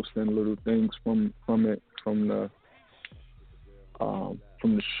posting little things from it, from the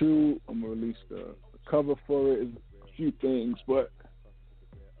shoot. I'm going to release the cover for it. A few things, but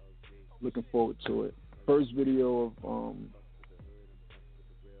looking forward to it. First video of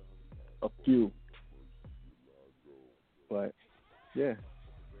a few. But yeah,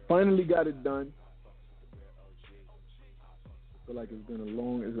 finally got it done. I feel like it's been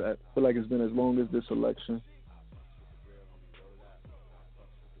as long as this election.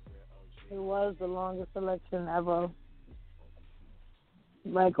 It was the longest election ever.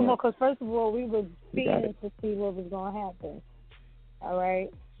 Like, come on, because first of all, we were fiending to see what was going to happen. All right?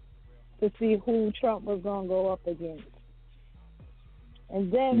 To see who Trump was going to go up against.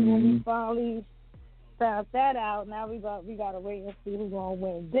 And then when we finally found that out, now we got to wait and see who's going to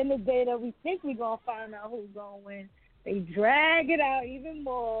win. Then the day that we think we're going to find out who's going to win, they drag it out even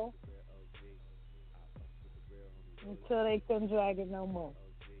more until they couldn't drag it no more.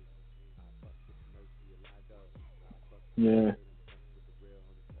 Yeah.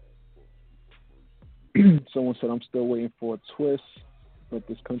 Someone said, I'm still waiting for a twist, but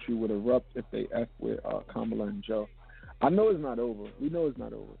this country would erupt if they F with Kamala and Joe. I know it's not over. We know it's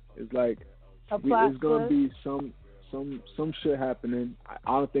not over. It's like, it's going to be some shit happening. I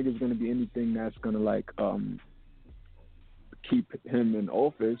don't think it's going to be anything that's going to, like, keep him in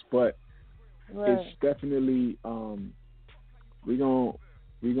office, but it's definitely we gonna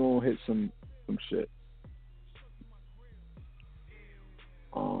hit some shit.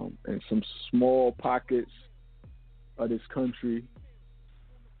 In some small pockets of this country,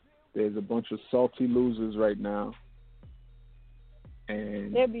 there's a bunch of salty losers right now,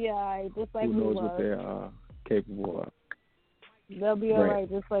 and they'll be alright, just like who we knows were. what they're capable of. They'll be alright,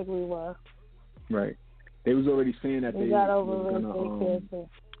 just like we were. Right. They was already saying that they they got was over gonna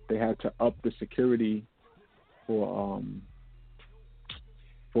they had to up the security for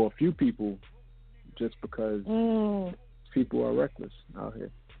a few people just because people are reckless out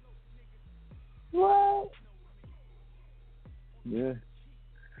here. What? Yeah.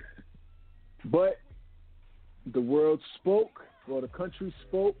 But the world spoke, or the country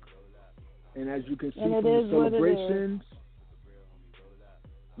spoke, and as you can see from the celebrations,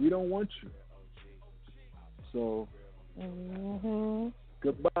 we don't want you. So,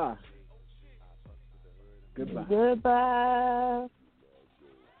 goodbye. Goodbye.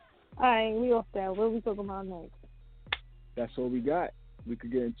 All right, we off that. What are we talking about next? That's all we got. We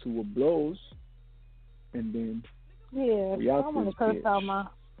could get into what blows, and then we out I want to curse out my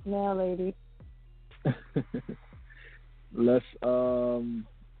nail lady. Let's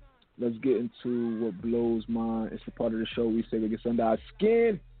get into what blows mine. It's the part of the show we say what gets under our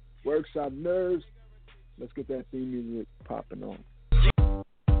skin, works our nerves. Let's get that theme music popping on.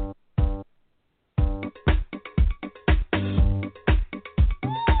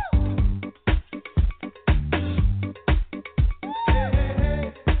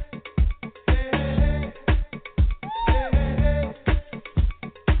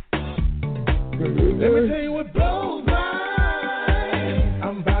 Let me tell you what blows mine.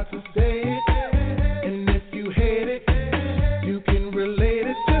 I'm about to say it, and if you hate it, you can relate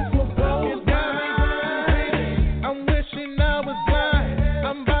it. Just what blows mine. I'm wishing I was blind.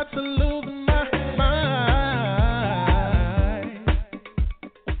 I'm about to lose my mind.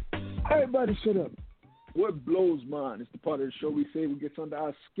 Everybody shut up. What blows mine? It's the part of the show we say what gets under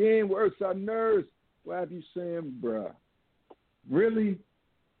our skin, works our nerves. What have you saying, bruh? Really?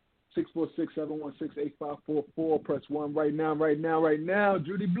 646-716-8544. Press 1 right now.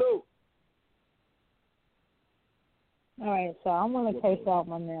 Judy Blue. All right, so I'm going to case out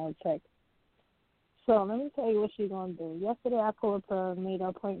my nail tech. So let me tell you what she's going to do. Yesterday I called her and made an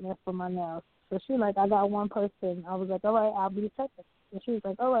appointment for my nails. So she like, I got one person. I was like, all right, I'll be the second. And she was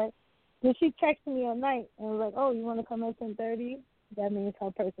like, all right. Then she texted me at night and was like, oh, you want to come at 10:30? That means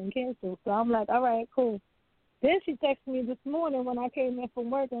her person canceled. So I'm like, all right, cool. Then she texted me this morning when I came in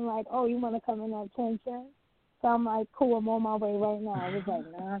from work and like, oh, you want to come in at 10:10? So I'm like, cool, I'm on my way right now. It was like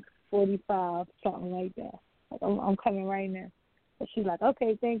 9:45, something like that. Like, I'm coming right now. So she's like,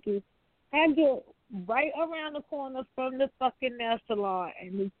 okay, thank you. I get right around the corner from the fucking nail salon,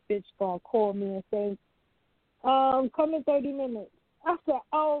 and this bitch gonna call me and say, come in 30 minutes. I said,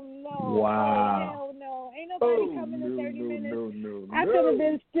 oh, no. Wow. Oh, hell no. Ain't nobody coming in 30 minutes. No. I could have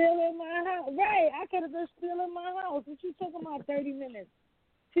been still in my house. Right. I could have been still in my house. What you talking about 30 minutes?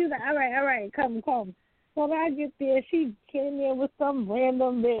 She was like, all right, come. So when I get there, she came in with some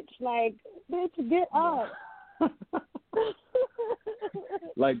random bitch. Like, bitch, get up.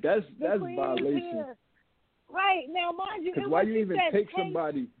 Like, that's violation. Right. Now, mind you, because why you even take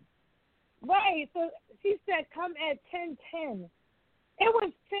somebody? Right. So she said, come at 10:10. It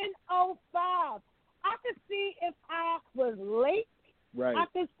was 10:05. I could see if I was late. Right. I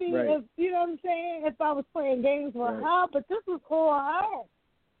could see if, you know what I'm saying, if I was playing games with her, but this was for her.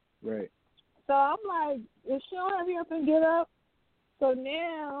 Right. So I'm like, if she don't hurry up and get up, so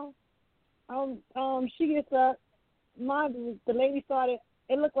now she gets up. The lady started,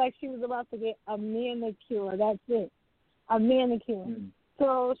 it looked like she was about to get a manicure. That's it. A manicure.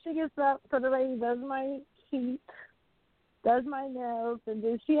 So she gets up, so the lady does my feet, does my nails, and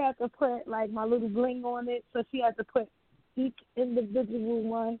then she had to put, like, my little bling on it, so she had to put each individual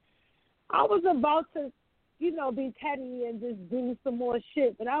one. I was about to, be petty and just do some more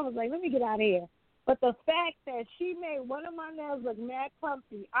shit, but I was like, let me get out of here. But the fact that she made one of my nails look mad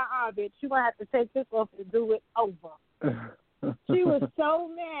clumsy, bitch, you're going to have to take this off and do it over. She was so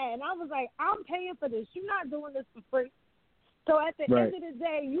mad, and I was like, I'm paying for this. You're not doing this for free. So at the end of the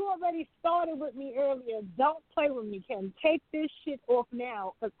day, you already started with me earlier. Don't play with me, Kim. Take this shit off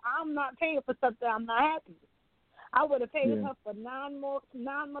now, because I'm not paying for something I'm not happy with. I would have paid her for nine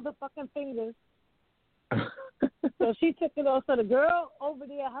motherfucking fingers. So she took it off. So the girl over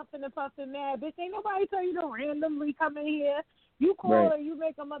there huffing and puffing mad, bitch, ain't nobody tell you to randomly come in here. You call her, you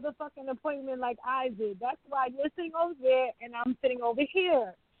make a motherfucking appointment like I did. That's why you're sitting over there and I'm sitting over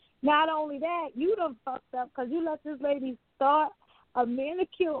here. Not only that, you done fucked up because you let this lady start a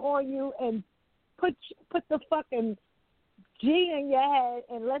manicure on you and put the fucking G in your head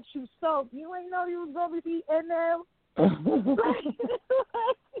and let you soak. You ain't know you was gonna be in there.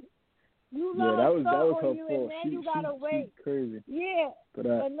 You yeah, that was her on you, fault. and then you gotta wait. She's crazy. Yeah,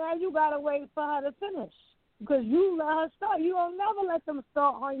 and now you gotta wait for her to finish because you let her start. You don't never let them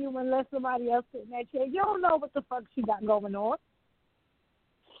start on you unless somebody else sit in that chair. You don't know what the fuck she got going on.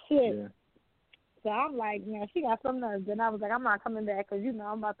 Shit. Yeah. So I'm like, man, she got some nerves. And I was like, I'm not coming back because, you know,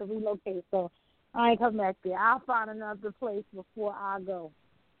 I'm about to relocate. So I ain't coming back there. I'll find another place before I go.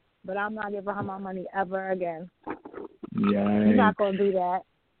 But I'm not giving her my money ever again. Yeah. You're not going to do that.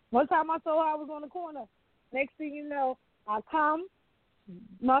 One time I told her I was on the corner. Next thing you know, I come.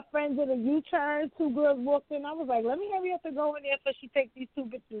 My friend did a U-turn. 2 girls walked in. I was like, let me hurry up and go in there so she take these 2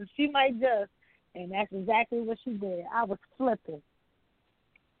 bitches. She might just. And that's exactly what she did. I was flipping.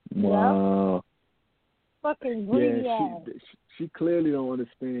 Wow. Yep. Fucking greedy ass. She clearly don't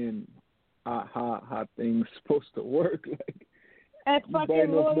understand how things supposed to work. Like, that's you fucking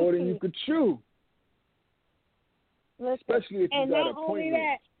biting off loyalty. more than you could chew. Listen, especially if you and got not only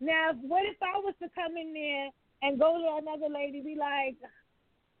that, now what if I was to come in there and go to another lady, be like,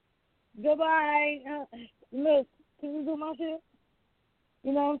 goodbye, look, can you do my shit?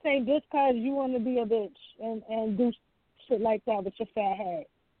 You know what I'm saying? Just because you want to be a bitch and do shit like that with your fat head.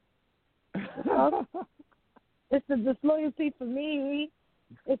 It's the disloyalty for me.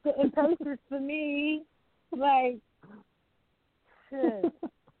 It's the impatience for me. Like, shit.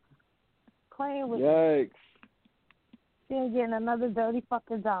 Playing with Yikes. She ain't getting another dirty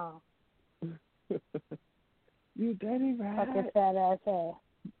fucking dime. You dirty rat. Fucking fat ass head.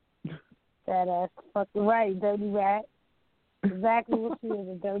 Fat ass fucking right, dirty rat. Exactly what she is,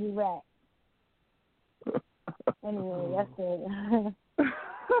 a dirty rat. Anyway, that's it.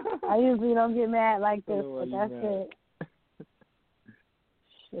 I usually don't get mad like this, but that's it.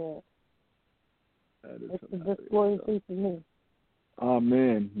 Shit. It's the disloyalty for me. Oh,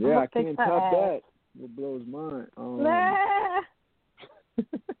 man. Yeah, I can't top that. It blows mine.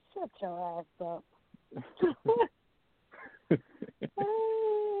 Shut your ass up.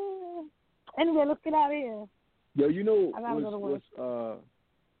 Anyway, let's get out of here. Yo, you know what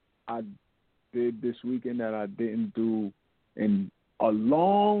I did this weekend that I didn't do in a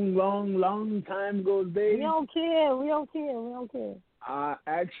long time ago, baby? We don't care. I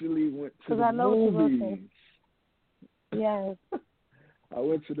actually went to the I know movies. Yes. I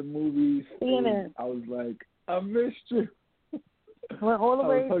went to the movies and I was like, I missed you. Went all the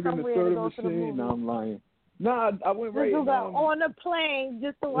way I was hugging the soda machine. No, I'm lying. Nah, I went right on a plane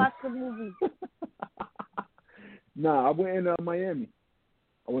just to watch the movie. Nah, I went in Miami.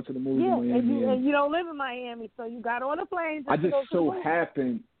 I went to the movies in Miami. And you don't live in Miami, so you got on a plane. I just so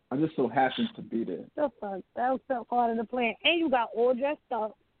happened to be there. The fuck? That was part of the plan. And you got all dressed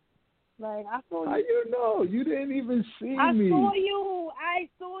up. Like, I saw you. How you know? You didn't even see me. I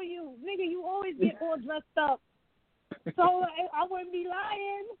saw you. Nigga, you always get all dressed up. So I wouldn't be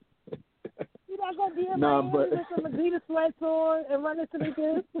lying. You're not going to be in Miami with some Adidas sweats on and running to the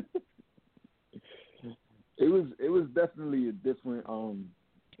kids. It was definitely a different,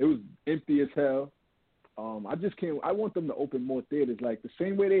 it was empty as hell. I want them to open more theaters. Like the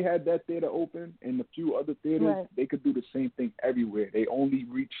same way they had that theater open and a few other theaters, right. They could do the same thing everywhere. They only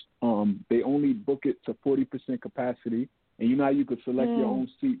book it to 40% capacity, and you know how you could select your own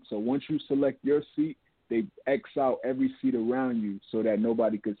seat. So once you select your seat, they X out every seat around you so that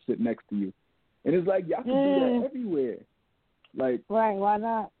nobody could sit next to you. And it's like y'all can do that everywhere. Like right, why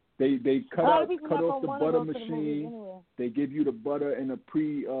not? They cut off the butter machine. Anyway. They give you the butter in a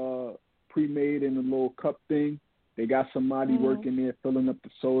pre-made in a little cup thing. They got somebody working there filling up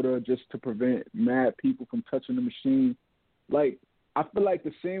the soda just to prevent mad people from touching the machine. Like, I feel like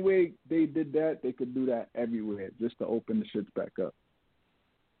the same way they did that, they could do that everywhere just to open the shits back up.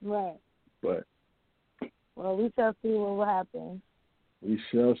 Right. But well, we shall see what will happen. We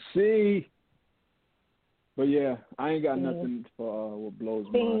shall see. But yeah, I ain't got nothing for what blows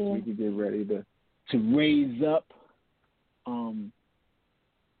mine. So we can get ready to raise up.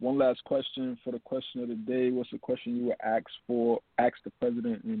 One last question for the question of the day. What's the question you would ask the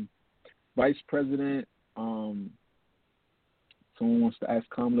president and vice president? Someone wants to ask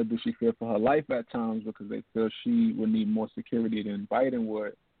Kamala, does she fear for her life at times because they feel she would need more security than Biden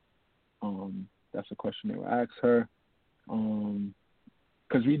would? That's a question they would ask her.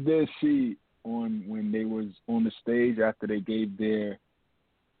 Because we did see when they was on the stage after they gave their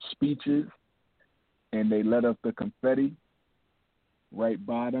speeches and they let up the confetti right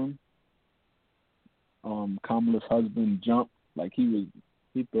by them. Kamala's husband jumped like he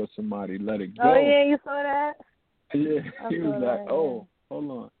thought somebody let it go. Oh yeah, you saw that? Yeah, he was like, "Oh,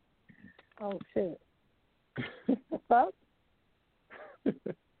 hold on." Oh shit. The fuck?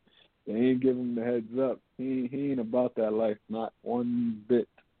 They ain't give him the heads up. He ain't about that life, not one bit.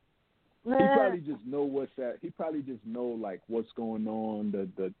 He probably just know what's at. He probably just know like what's going on,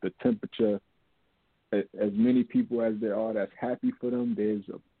 the temperature. As many people as there are that's happy for them, there's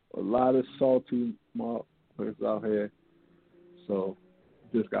a lot of salty motherfuckers out here. So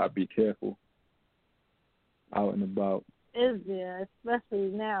just gotta be careful out and about. Is there,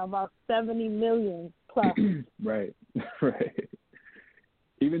 especially now, about 70 million plus. Right.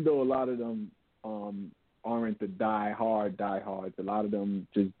 Even though a lot of them aren't the diehards, a lot of them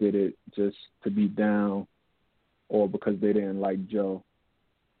just did it just to be down or because they didn't like Joe.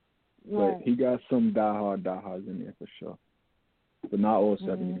 Right. But he got some diehards in there for sure. But not all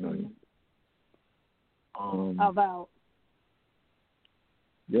 70 million. How about?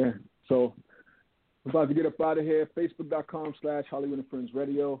 Yeah. So we're about to get up out of here. Facebook.com/Hollywood and Friends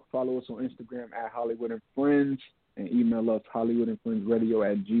Radio. Follow us on Instagram at Hollywood and Friends. And email us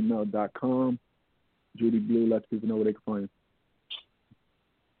HollywoodandFriendsRadio@gmail.com. Judy Blue, let people know where they can find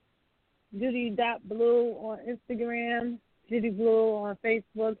you. Judy.Blue on Instagram. Judy Blue on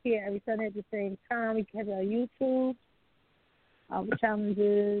Facebook. Here every Sunday at the same time. We catch our YouTube. Our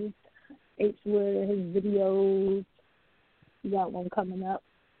challenges. H Wood, his videos. We got one coming up.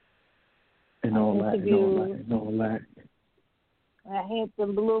 And all that. At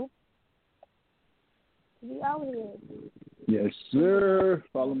Hampton Blue. We out here. Yes, sir.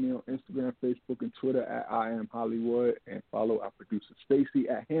 Follow me on Instagram, Facebook, and Twitter at I Am Hollywood. And follow our producer, Stacy,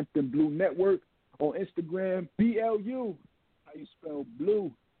 at Hampton Blue Network on Instagram, BLU. How you spell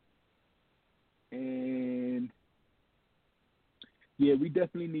blue. And, yeah, we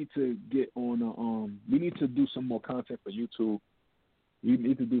definitely need to get on, we need to do some more content for YouTube. We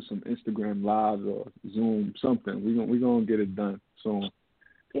need to do some Instagram lives or Zoom, something. We're gonna get it done soon.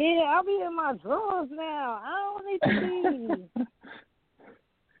 Yeah, I'll be in my drawers now. I don't need to be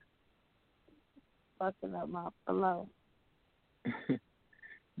fucking up my pillow.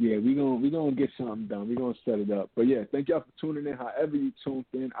 Yeah, we gonna get something done. We're gonna set it up. But yeah, thank y'all for tuning in. However you tuned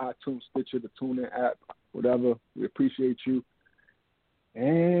in, iTunes, Stitcher, the TuneIn app, whatever. We appreciate you.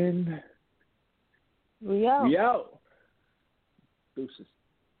 And we out. Deuces.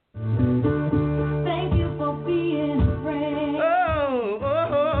 Thank you for being a friend.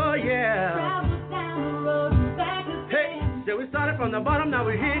 Oh, yeah. Travel down the road and back again. Hey, so we started from the bottom, now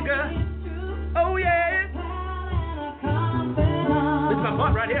we're here, girl. Oh, yeah. This is my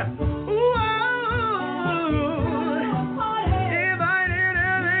butt right here. Ooh, oh. If I did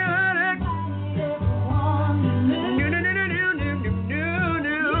everything,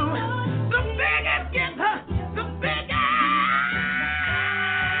 the biggest gift, the biggest.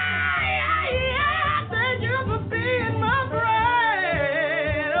 Thank you for being my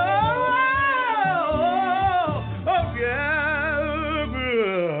friend. Oh, yeah.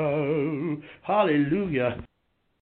 Hallelujah.